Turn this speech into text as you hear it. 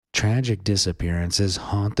Tragic disappearances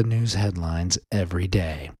haunt the news headlines every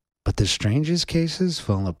day, but the strangest cases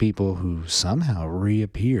follow people who somehow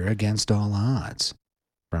reappear against all odds.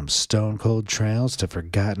 From stone-cold trails to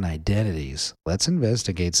forgotten identities, let's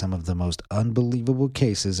investigate some of the most unbelievable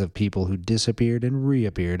cases of people who disappeared and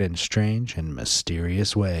reappeared in strange and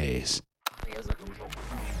mysterious ways. You're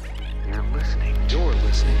listening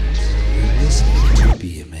to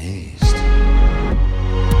Be Amazed.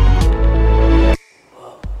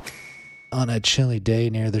 On a chilly day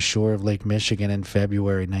near the shore of Lake Michigan in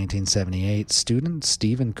February 1978, student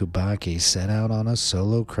Stephen Kubacki set out on a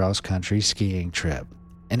solo cross-country skiing trip.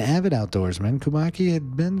 An avid outdoorsman, Kubacki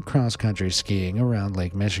had been cross-country skiing around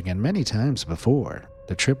Lake Michigan many times before.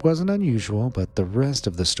 The trip wasn't unusual, but the rest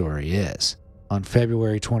of the story is. On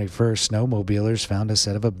February 21st, snowmobilers found a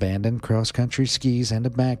set of abandoned cross-country skis and a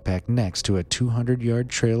backpack next to a 200-yard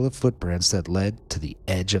trail of footprints that led to the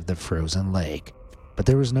edge of the frozen lake. But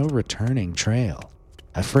there was no returning trail.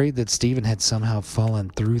 Afraid that Stephen had somehow fallen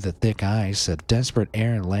through the thick ice, a desperate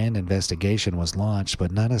air and land investigation was launched,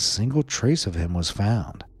 but not a single trace of him was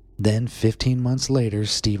found. Then, 15 months later,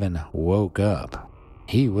 Stephen woke up.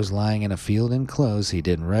 He was lying in a field in clothes he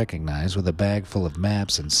didn't recognize, with a bag full of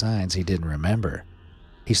maps and signs he didn't remember.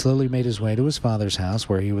 He slowly made his way to his father's house,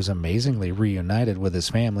 where he was amazingly reunited with his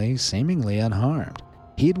family, seemingly unharmed.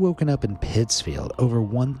 He had woken up in Pittsfield, over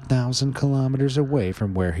 1,000 kilometers away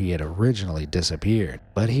from where he had originally disappeared,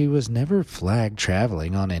 but he was never flagged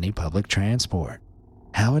traveling on any public transport.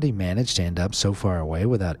 How had he managed to end up so far away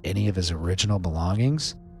without any of his original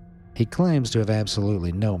belongings? He claims to have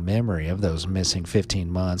absolutely no memory of those missing 15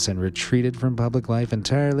 months and retreated from public life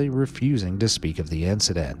entirely, refusing to speak of the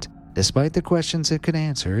incident. Despite the questions it could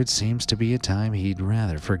answer, it seems to be a time he'd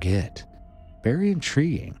rather forget. Very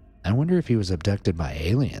intriguing. I wonder if he was abducted by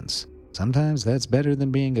aliens. Sometimes that's better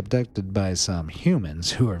than being abducted by some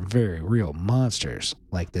humans who are very real monsters,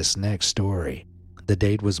 like this next story. The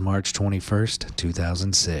date was March 21st,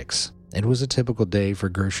 2006. It was a typical day for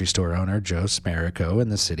grocery store owner Joe Smerico in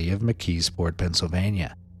the city of McKeesport,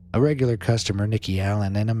 Pennsylvania. A regular customer, Nikki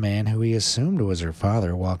Allen, and a man who he assumed was her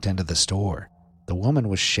father walked into the store. The woman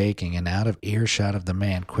was shaking, and out of earshot of the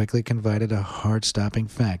man quickly confided a heart-stopping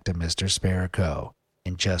fact to Mr. Smerico.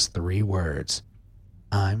 In just 3 words,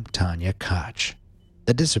 "I'm Tanya Koch."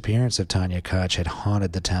 The disappearance of Tanya Koch had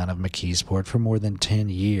haunted the town of McKeesport for more than 10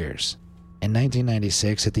 years. In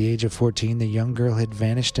 1996, at the age of 14, the young girl had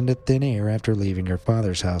vanished into thin air after leaving her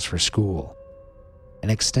father's house for school. An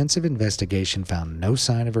extensive investigation found no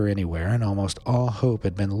sign of her anywhere, and almost all hope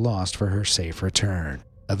had been lost for her safe return.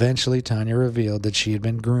 Eventually, Tanya revealed that she had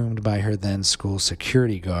been groomed by her then school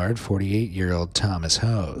security guard, 48-year-old Thomas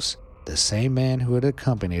Hose, the same man who had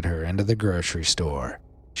accompanied her into the grocery store.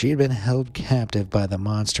 She had been held captive by the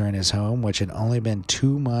monster in his home, which had only been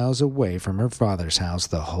 2 miles away from her father's house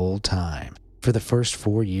the whole time. For the first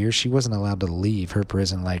 4 years, she wasn't allowed to leave her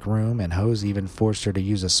prison-like room, and Hose even forced her to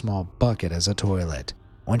use a small bucket as a toilet.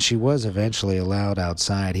 When she was eventually allowed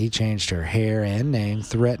outside, he changed her hair and name,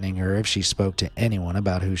 threatening her if she spoke to anyone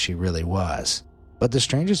about who she really was. But the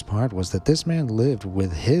strangest part was that this man lived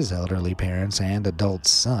with his elderly parents and adult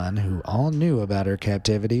son, who all knew about her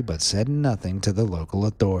captivity but said nothing to the local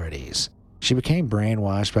authorities. She became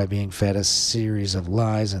brainwashed by being fed a series of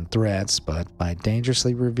lies and threats, but by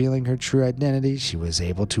dangerously revealing her true identity, she was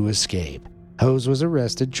able to escape. Hose was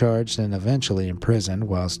arrested, charged, and eventually imprisoned,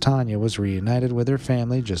 whilst Tanya was reunited with her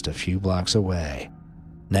family just a few blocks away.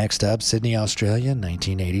 Next up, Sydney, Australia,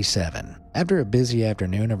 1987. After a busy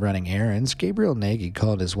afternoon of running errands, Gabriel Nagy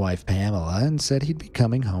called his wife Pamela and said he'd be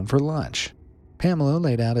coming home for lunch. Pamela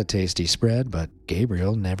laid out a tasty spread, but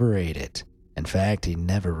Gabriel never ate it. In fact, he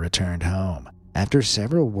never returned home. After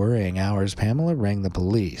several worrying hours, Pamela rang the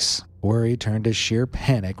police. Worry turned to sheer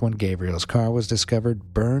panic when Gabriel's car was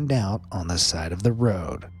discovered burned out on the side of the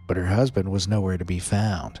road, but her husband was nowhere to be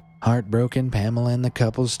found. Heartbroken, Pamela and the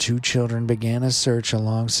couple's 2 children began a search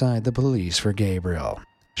alongside the police for Gabriel.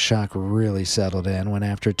 Shock really settled in when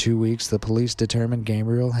after 2 weeks the police determined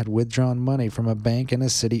Gabriel had withdrawn money from a bank in a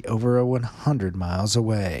city over 100 miles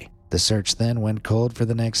away. The search then went cold for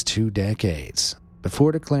the next 2 decades.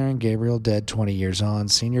 Before declaring Gabriel dead 20 years on,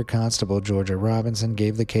 Senior Constable Georgia Robinson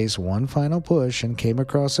gave the case one final push and came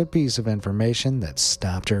across a piece of information that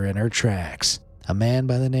stopped her in her tracks. A man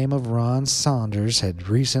by the name of Ron Saunders had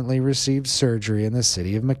recently received surgery in the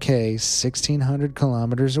city of Mackay, 1,600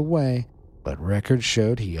 kilometers away, but records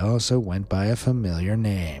showed he also went by a familiar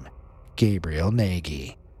name, Gabriel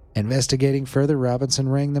Nagy. Investigating further, Robinson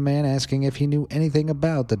rang the man asking if he knew anything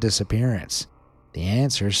about the disappearance. The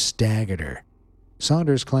answer staggered her.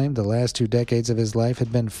 Saunders claimed the last 2 decades of his life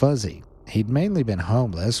had been fuzzy. He'd mainly been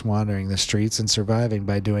homeless, wandering the streets and surviving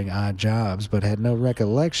by doing odd jobs, but had no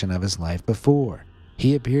recollection of his life before.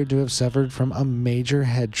 He appeared to have suffered from a major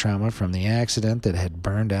head trauma from the accident that had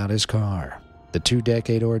burned out his car. The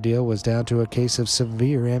 2-decade ordeal was down to a case of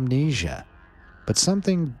severe amnesia. But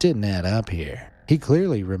something didn't add up here. He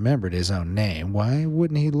clearly remembered his own name. Why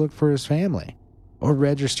wouldn't he look for his family? Or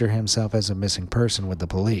register himself as a missing person with the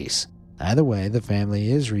police? Either way, the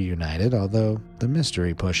family is reunited, although the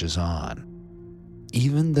mystery pushes on.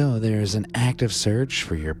 Even though there is an active search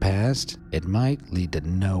for your past, it might lead to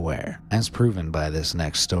nowhere, as proven by this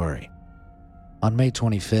next story. On May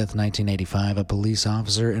 25, 1985, a police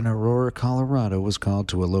officer in Aurora, Colorado was called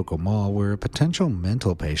to a local mall where a potential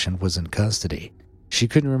mental patient was in custody. She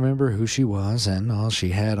couldn't remember who she was, and all she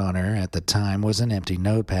had on her at the time was an empty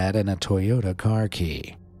notepad and a Toyota car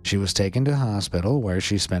key. She was taken to hospital, where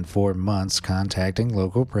she spent 4 months contacting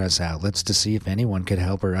local press outlets to see if anyone could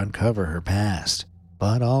help her uncover her past.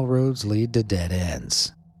 But all roads lead to dead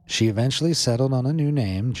ends. She eventually settled on a new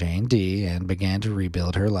name, Jane D., and began to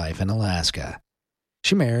rebuild her life in Alaska.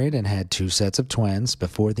 She married and had 2 sets of twins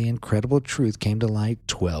before the incredible truth came to light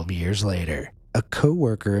 12 years later. A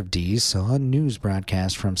co-worker of Dee's saw a news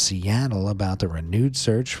broadcast from Seattle about the renewed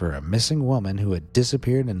search for a missing woman who had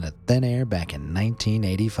disappeared into thin air back in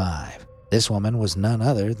 1985. This woman was none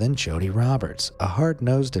other than Jody Roberts, a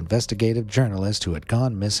hard-nosed investigative journalist who had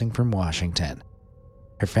gone missing from Washington.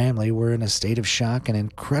 Her family were in a state of shock and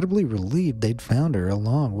incredibly relieved they'd found her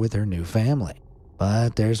along with her new family.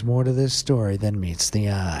 But there's more to this story than meets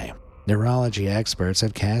the eye. Neurology experts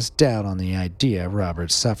have cast doubt on the idea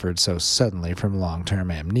Roberts suffered so suddenly from long-term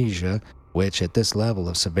amnesia, which at this level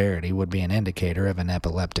of severity would be an indicator of an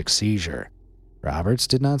epileptic seizure. Roberts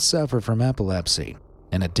did not suffer from epilepsy.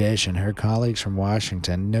 In addition, her colleagues from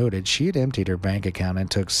Washington noted she had emptied her bank account and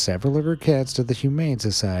took several of her cats to the Humane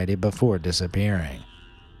Society before disappearing.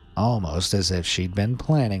 Almost as if she'd been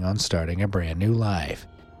planning on starting a brand new life.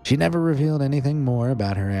 She never revealed anything more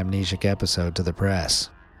about her amnesic episode to the press.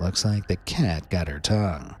 Looks like the cat got her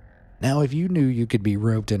tongue. Now, if you knew you could be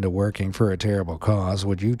roped into working for a terrible cause,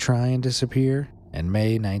 would you try and disappear? In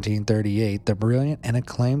May 1938, the brilliant and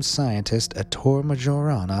acclaimed scientist Ettore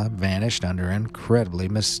Majorana vanished under incredibly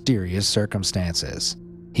mysterious circumstances.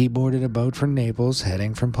 He boarded a boat for Naples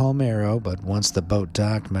heading from Palmero, but once the boat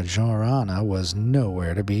docked, Majorana was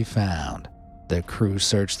nowhere to be found. The crew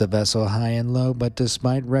searched the vessel high and low, but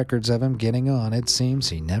despite records of him getting on, it seems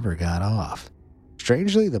he never got off.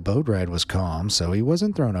 Strangely, the boat ride was calm, so he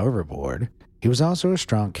wasn't thrown overboard. He was also a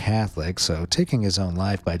strong Catholic, so taking his own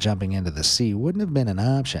life by jumping into the sea wouldn't have been an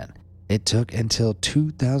option. It took until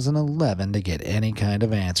 2011 to get any kind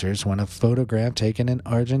of answers when a photograph taken in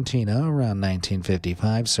Argentina around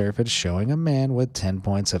 1955 surfaced showing a man with 10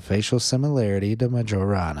 points of facial similarity to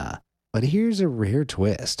Majorana. But here's a rare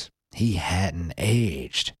twist. He hadn't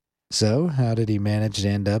aged. So how did he manage to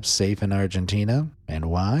end up safe in Argentina, and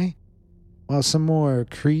why? While some more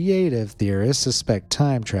creative theorists suspect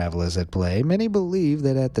time travel is at play, many believe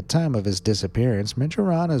that at the time of his disappearance,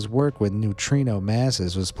 Majorana's work with neutrino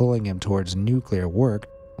masses was pulling him towards nuclear work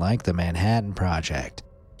like the Manhattan Project.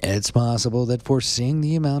 It's possible that foreseeing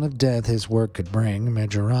the amount of death his work could bring,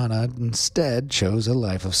 Majorana instead chose a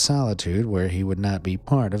life of solitude where he would not be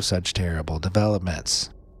part of such terrible developments.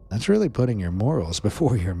 That's really putting your morals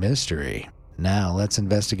before your mystery. Now let's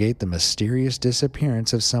investigate the mysterious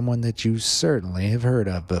disappearance of someone that you certainly have heard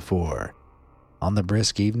of before. On the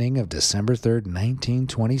brisk evening of December 3,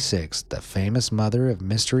 1926, the famous mother of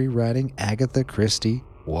mystery writing Agatha Christie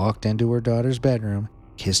walked into her daughter's bedroom,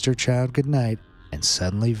 kissed her child goodnight, and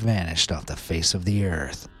suddenly vanished off the face of the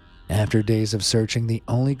earth. After days of searching, the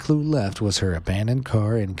only clue left was her abandoned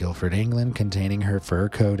car in Guildford, England, containing her fur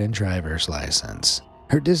coat and driver's license.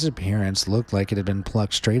 Her disappearance looked like it had been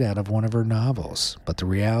plucked straight out of one of her novels, but the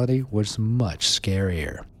reality was much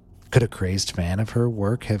scarier. Could a crazed fan of her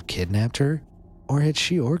work have kidnapped her? Or had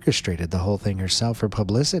she orchestrated the whole thing herself for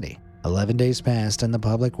publicity? 11 days passed and the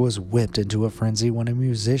public was whipped into a frenzy when a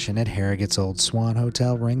musician at Harrogate's Old Swan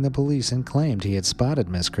Hotel rang the police and claimed he had spotted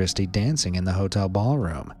Miss Christie dancing in the hotel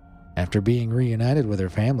ballroom. After being reunited with her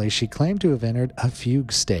family, she claimed to have entered a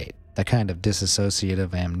fugue state, a kind of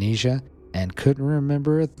dissociative amnesia, and couldn't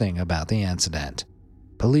remember a thing about the incident.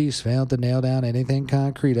 Police failed to nail down anything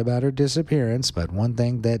concrete about her disappearance, but one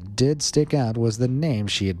thing that did stick out was the name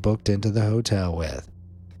she had booked into the hotel with: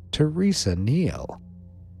 Teresa Neal.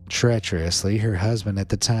 Treacherously, her husband at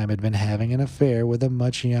the time had been having an affair with a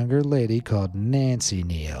much younger lady called Nancy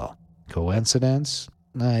Neal. Coincidence?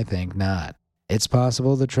 I think not. It's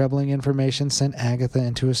possible the troubling information sent Agatha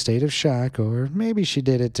into a state of shock, or maybe she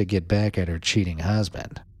did it to get back at her cheating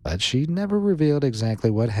husband. but she never revealed exactly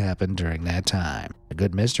what happened during that time. A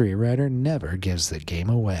good mystery writer never gives the game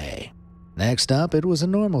away. Next up, it was a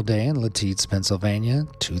normal day in Latisse, Pennsylvania,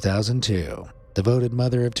 2002. Devoted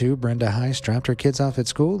mother of two, Brenda Heiss dropped her kids off at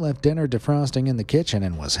school, left dinner defrosting in the kitchen,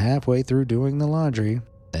 and was halfway through doing the laundry.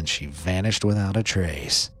 Then she vanished without a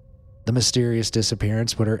trace. The mysterious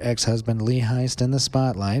disappearance put her ex-husband Lee Heist in the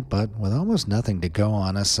spotlight, but with almost nothing to go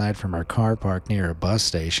on aside from her car parked near a bus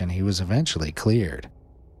station, he was eventually cleared.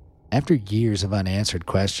 After years of unanswered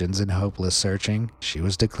questions and hopeless searching, she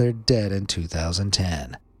was declared dead in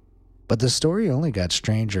 2010. But the story only got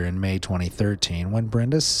stranger in May 2013 when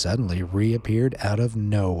Brenda suddenly reappeared out of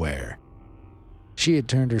nowhere. She had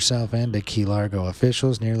turned herself in to Key Largo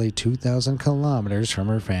officials nearly 2,000 kilometers from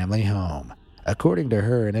her family home. According to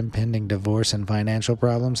her, an impending divorce and financial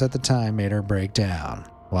problems at the time made her break down.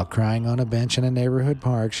 While crying on a bench in a neighborhood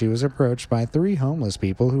park, she was approached by 3 homeless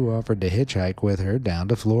people who offered to hitchhike with her down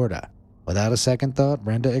to Florida. Without a second thought,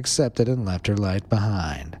 Brenda accepted and left her life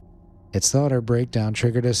behind. It's thought her breakdown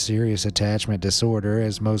triggered a serious attachment disorder,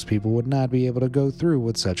 as most people would not be able to go through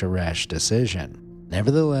with such a rash decision.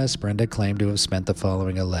 Nevertheless, Brenda claimed to have spent the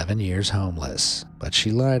following 11 years homeless, but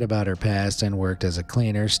she lied about her past and worked as a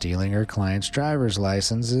cleaner, stealing her clients' driver's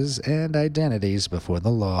licenses and identities before the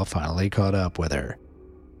law finally caught up with her.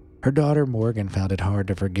 Her daughter Morgan found it hard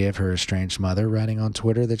to forgive her estranged mother, writing on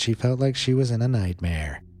Twitter that she felt like she was in a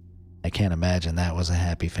nightmare. I can't imagine that was a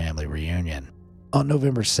happy family reunion. On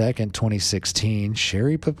November 2nd, 2016,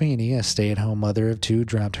 Sherry Papini, a stay-at-home mother of 2,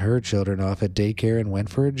 dropped her children off at daycare and went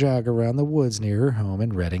for a jog around the woods near her home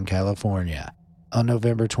in Redding, California. On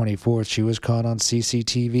November 24th, she was caught on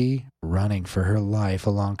CCTV running for her life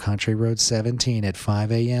along Country Road 17 at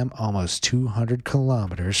 5 a.m., almost 200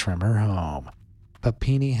 kilometers from her home.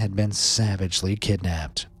 Papini had been savagely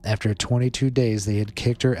kidnapped. After 22 days, they had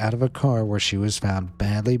kicked her out of a car where she was found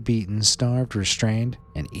badly beaten, starved, restrained,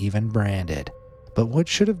 and even branded. But what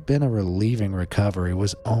should have been a relieving recovery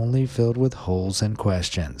was only filled with holes and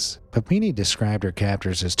questions. Papini described her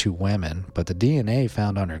captors as 2 women, but the DNA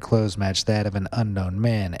found on her clothes matched that of an unknown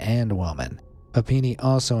man and woman. Papini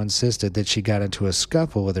also insisted that she got into a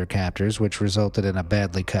scuffle with her captors, which resulted in a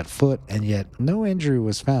badly cut foot, and yet no injury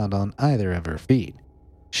was found on either of her feet.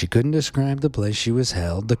 She couldn't describe the place she was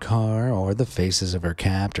held, the car, or the faces of her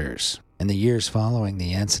captors. In the years following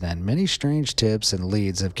the incident, many strange tips and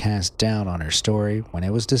leads have cast doubt on her story when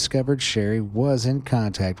it was discovered Sherry was in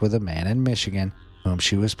contact with a man in Michigan whom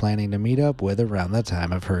she was planning to meet up with around the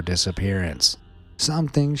time of her disappearance.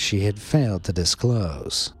 Something she had failed to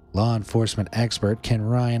disclose. Law enforcement expert Ken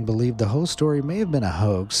Ryan believed the whole story may have been a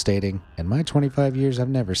hoax, stating, "In my 25 years, I've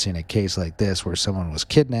never seen a case like this where someone was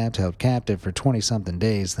kidnapped, held captive for 20-something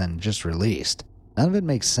days, then just released. None of it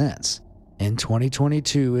makes sense." In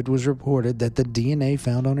 2022, it was reported that the DNA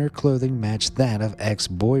found on her clothing matched that of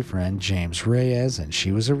ex-boyfriend James Reyes, and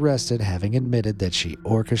she was arrested, having admitted that she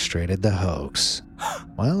orchestrated the hoax.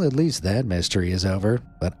 Well, at least that mystery is over,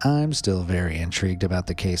 but I'm still very intrigued about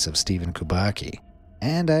the case of Stephen Kubacki.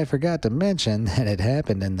 And I forgot to mention that it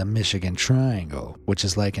happened in the Michigan Triangle, which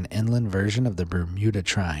is like an inland version of the Bermuda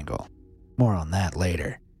Triangle. More on that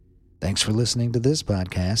later. Thanks for listening to this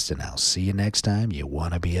podcast, and I'll see you next time you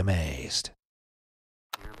want to be amazed.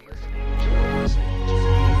 You're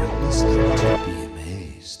listening to